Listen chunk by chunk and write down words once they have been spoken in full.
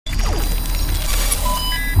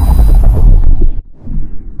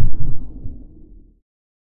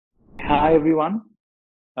Hi everyone.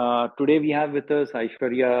 Today we have with us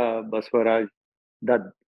Aishwarya Basavaraj Dutt.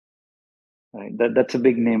 Right? That's a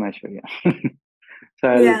big name, Aishwarya. So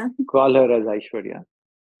I'll Yeah. call her as Aishwarya.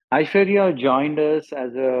 Aishwarya joined us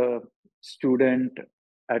as a student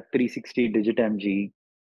at 360DigiTMG.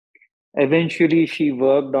 Eventually, she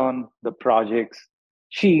worked on the projects.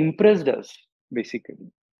 She impressed us,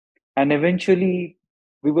 basically. And eventually,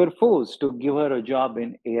 we were forced to give her a job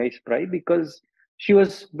in AiSpry because she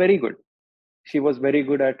was very good. She was very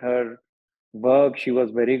good at her work. She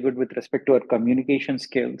was very good with respect to her communication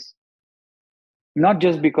skills. Not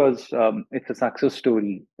just because it's a success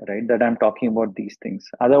story, right? That I'm talking about these things.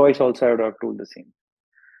 Otherwise, also I would have told the same.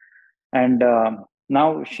 And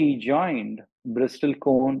now she joined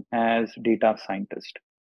Bristlecone as data scientist.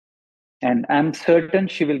 And I'm certain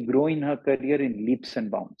she will grow in her career in leaps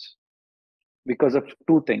and bounds because of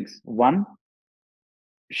two things. One,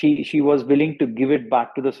 she was willing to give it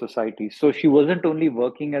back to the society. So she wasn't only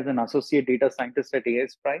working as an associate data scientist at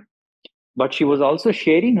AiSpry, but she was also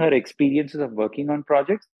sharing her experiences of working on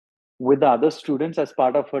projects with the other students as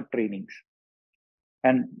part of her trainings.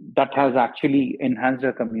 And that has actually enhanced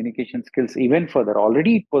her communication skills even further.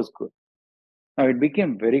 Already it was good. Now it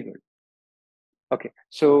became very good. Okay.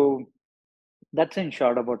 So that's in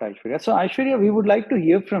short about Aishwarya. So Aishwarya, we would like to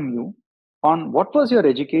hear from you on what was your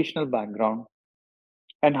educational background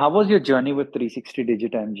and how was your journey with 360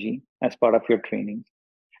 Digit MG as part of your training?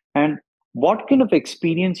 And what kind of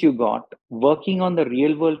experience you got working on the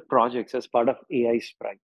real world projects as part of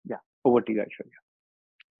AiSpry? Yeah, over to you, Aishwarya.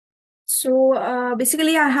 So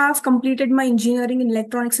basically, I have completed my engineering in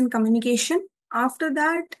electronics and communication. After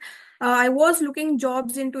that, I was looking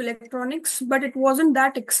jobs into electronics, but it wasn't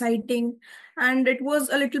that exciting, and it was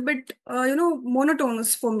a little bit,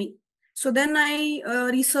 monotonous for me. So then I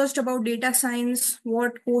researched about data science,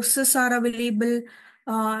 what courses are available,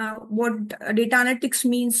 what data analytics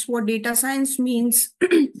means, what data science means.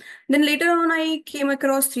 Then later on, I came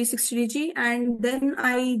across 360DG, and then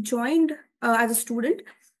I joined as a student.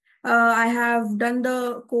 I have done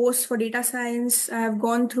the course for data science. I have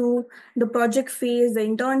gone through the project phase, the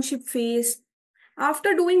internship phase.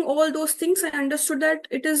 After doing all those things, I understood that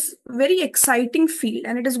it is very exciting field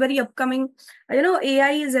and it is very upcoming.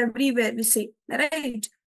 AI is everywhere, we say, right?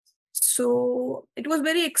 So it was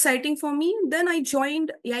very exciting for me. Then I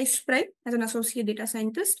joined AiSpry as an associate data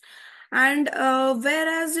scientist. And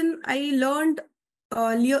whereas I learned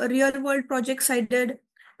real world projects I did,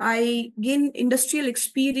 I gained industrial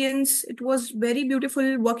experience. It was very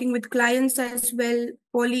beautiful working with clients as well,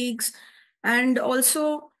 colleagues, and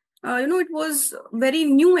also, it was very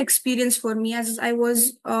new experience for me as I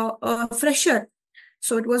was a fresher.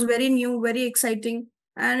 So it was very new, very exciting,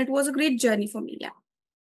 and it was a great journey for me. Yeah.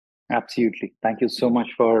 Absolutely. Thank you so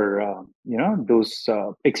much for those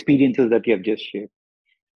experiences that you have just shared.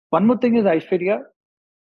 One more thing is, Aishwarya,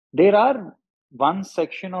 there are one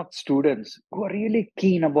section of students who are really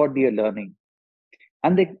keen about their learning,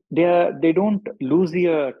 and they don't lose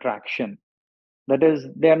their traction. That is,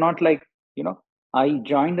 they are not like, I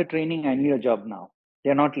joined the training, I need a job now.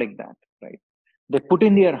 They're not like that, right? They put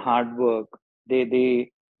in their hard work.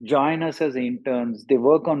 They join us as interns. They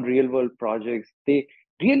work on real world projects. They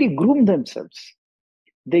really groom themselves.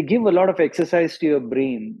 They give a lot of exercise to your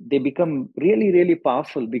brain. They become really, really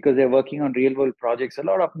powerful because they're working on real world projects. A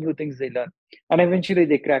lot of new things they learn. And eventually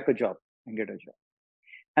they crack a job and get a job.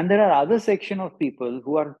 And there are other section of people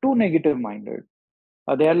who are too negative minded.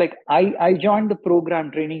 They are like, I joined the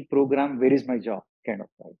program, training program. Where is my job? Kind of.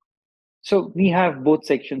 Right? So we have both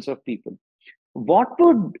sections of people. What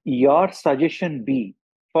would your suggestion be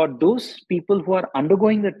for those people who are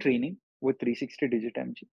undergoing the training with 360 Digit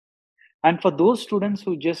MG? And for those students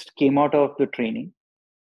who just came out of the training,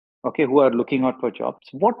 okay, who are looking out for jobs,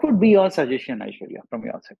 what would be your suggestion, Aishwarya, from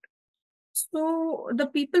your side? So the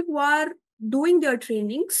people who are doing their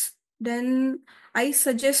trainings, then I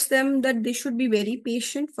suggest them that they should be very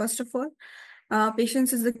patient, first of all.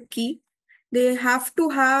 Patience is the key. They have to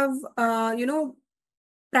have,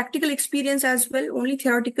 practical experience as well. Only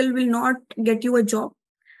theoretical will not get you a job.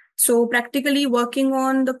 So practically working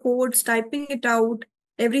on the codes, typing it out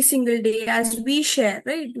every single day as we share,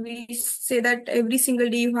 right? We say that every single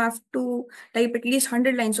day you have to type at least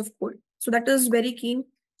 100 lines of code. So that is very keen.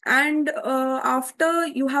 And after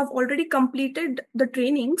you have already completed the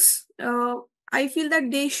trainings, I feel that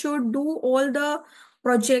they should do all the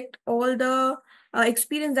project, all the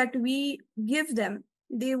experience that we give them.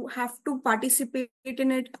 They have to participate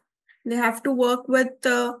in it. They have to work with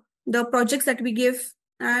the projects that we give,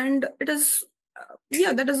 and it is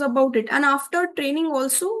yeah, that is about it. And after training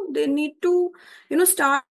also, they need to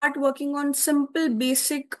start working on simple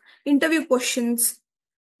basic interview questions.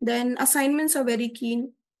 Then assignments are very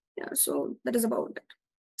keen. Yeah, so that is about it.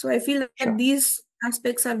 So I feel that Sure. these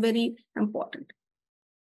aspects are very important.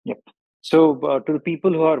 Yep. So, to the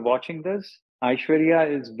people who are watching this,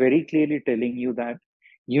 Aishwarya is very clearly telling you that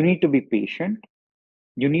you need to be patient,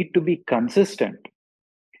 you need to be consistent,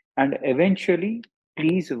 and eventually,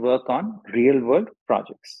 please work on real world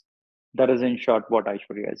projects. That is, in short, what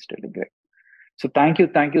Aishwarya is telling you. So, thank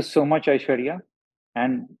you so much, Aishwarya.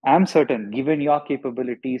 And I'm certain, given your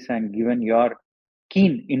capabilities and given your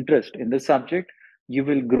keen interest in the subject, you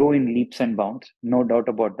will grow in leaps and bounds, no doubt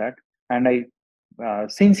about that. And I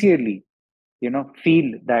sincerely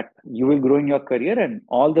feel that you will grow in your career, and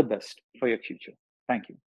all the best for your future. Thank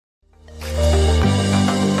you.